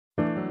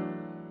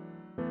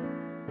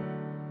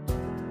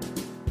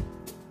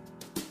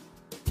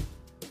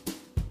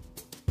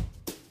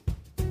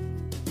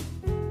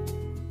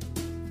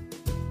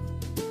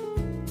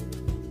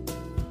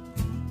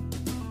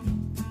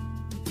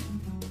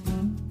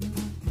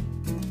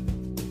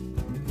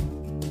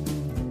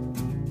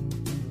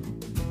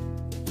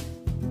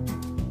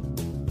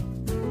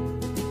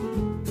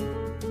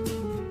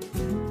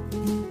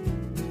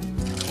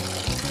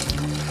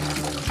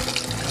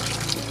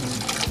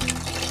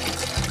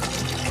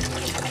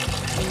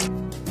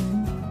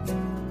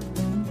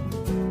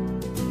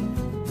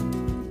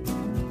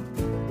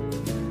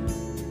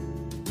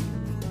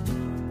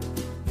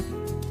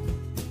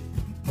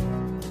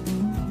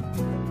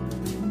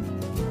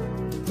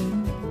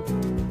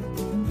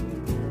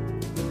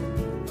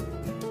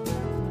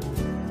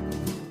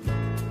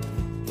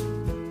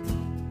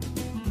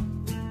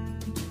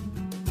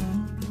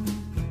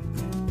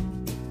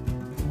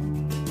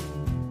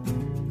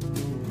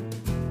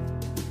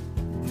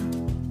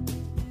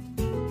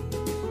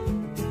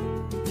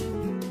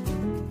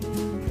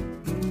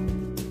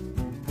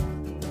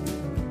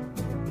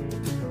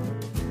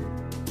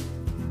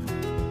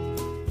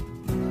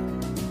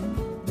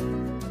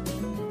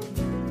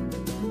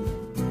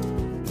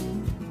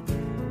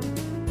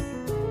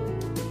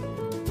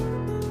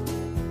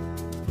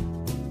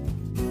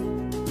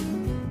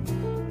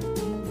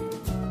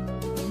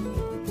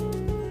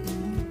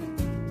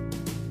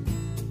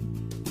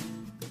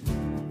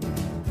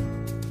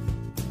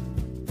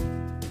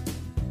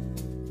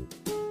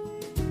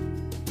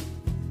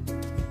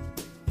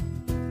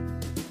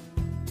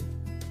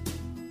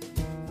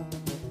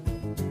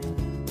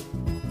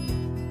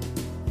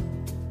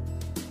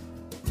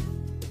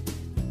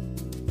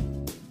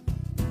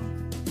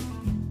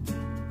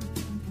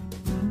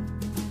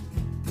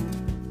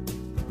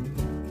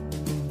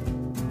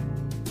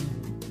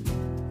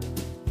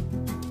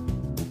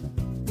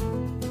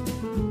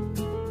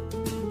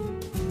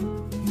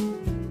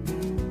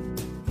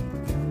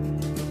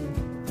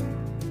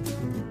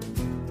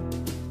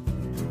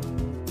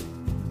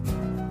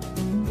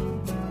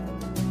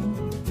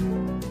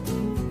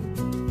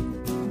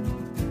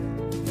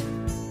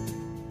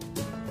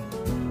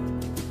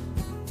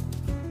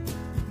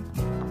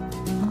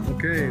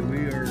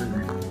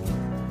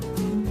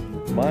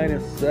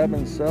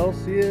-7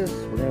 Celsius.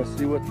 We're going to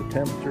see what the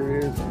temperature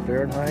is in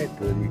Fahrenheit.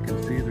 And you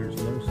can see there's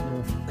no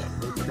snow,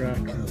 no tracks,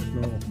 no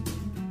snow.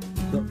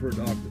 Something for a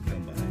dog to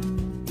come by.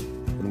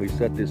 And we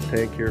set this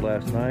tank here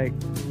last night,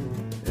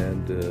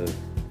 and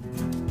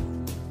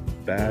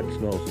bad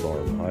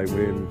snowstorm, high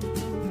wind,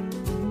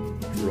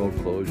 road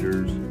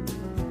closures.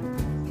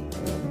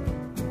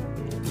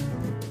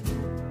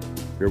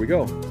 Here we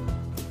go.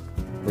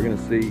 We're going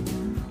to see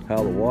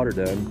how the water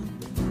done.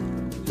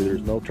 See,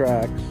 there's no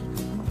tracks.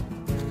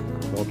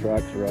 No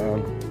tracks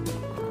around.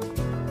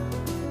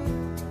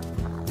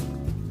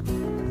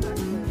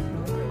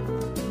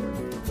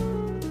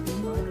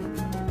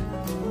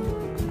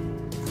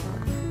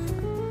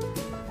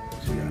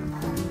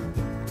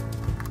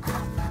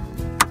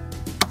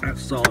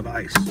 That's solid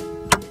ice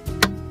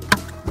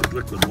with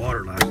liquid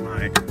water last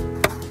night.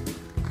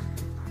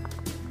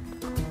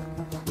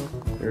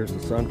 There's the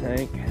sun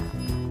tank.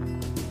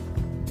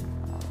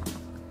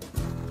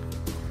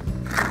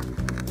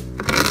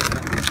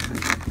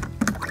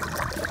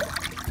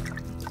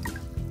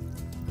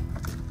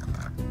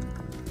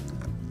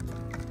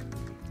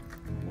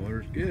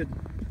 Water's good.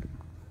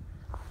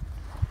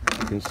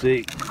 You can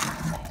see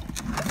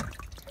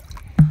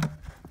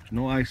there's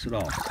no ice at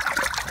all.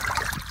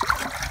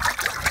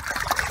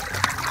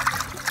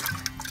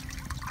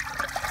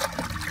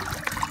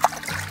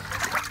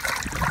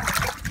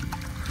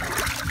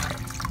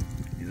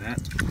 See that?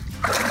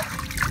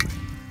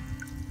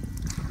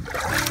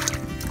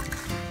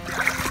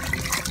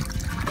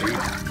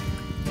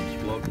 This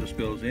float just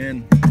goes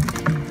in.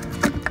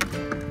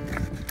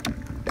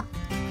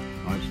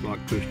 Livestock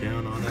push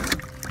down on it.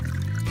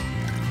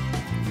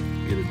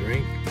 Get a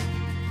drink.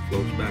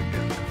 Floats back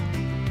out.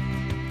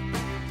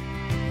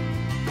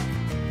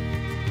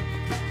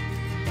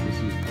 This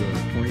is the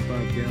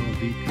 25-gallon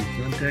BP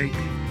sun tank.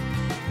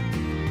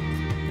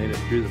 Made it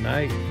through the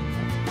night.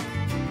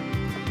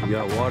 You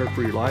got water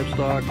for your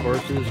livestock,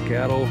 horses,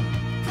 cattle,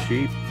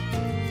 sheep.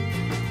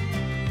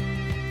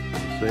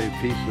 Save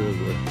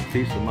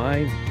peace of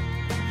mind.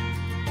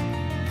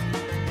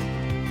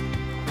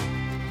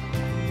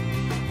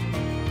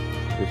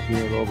 This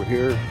unit over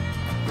here.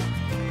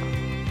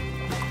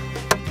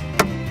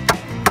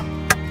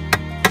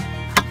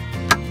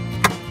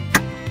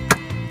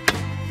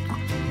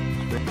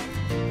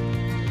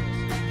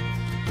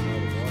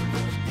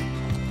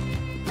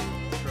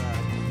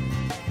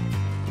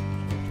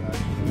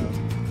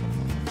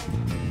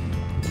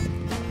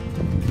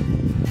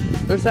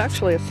 There's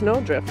actually a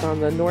snowdrift on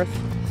the north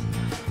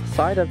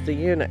side of the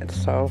unit,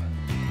 so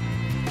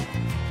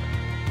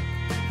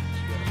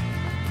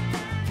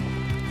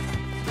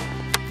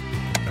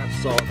that's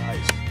solid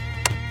ice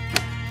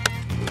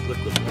with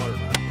liquid water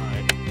last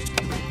night.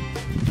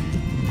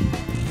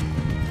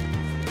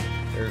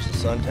 There's the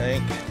sun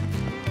tank.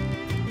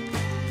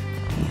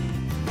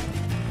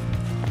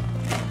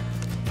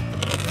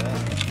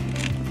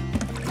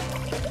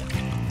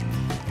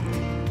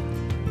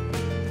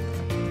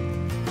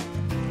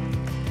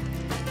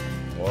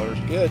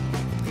 Water's good.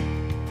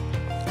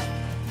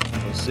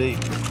 Let's see.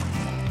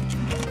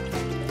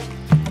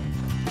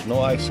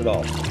 No ice at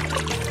all. Look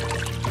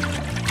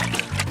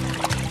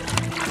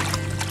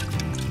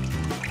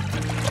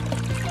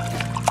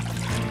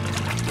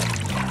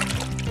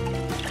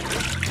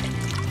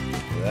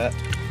at that.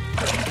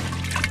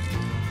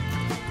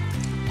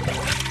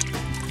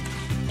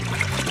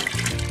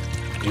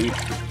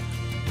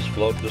 This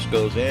float just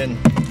goes in.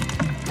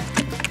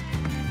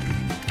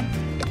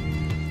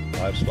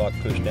 Livestock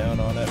push down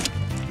on it.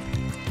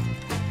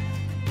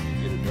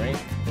 Get a drink.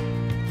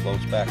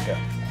 Floats back up.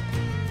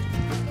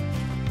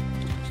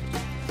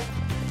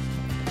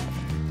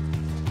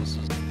 This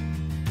is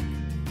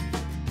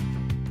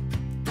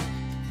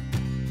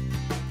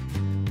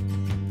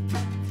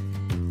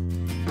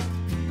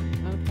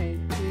okay,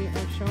 we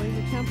are showing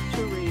the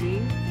temperature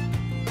reading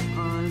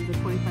on the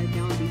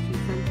 25-gallon BP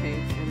sun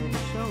tank, and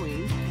it's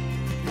showing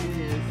it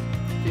is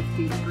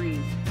 50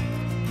 degrees.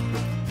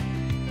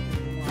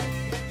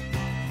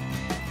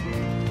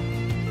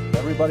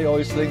 Everybody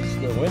always thinks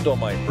the window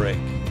might break,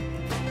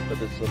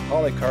 but it's a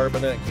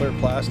polycarbonate clear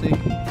plastic,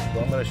 so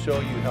I'm going to show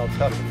you how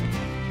tough it is.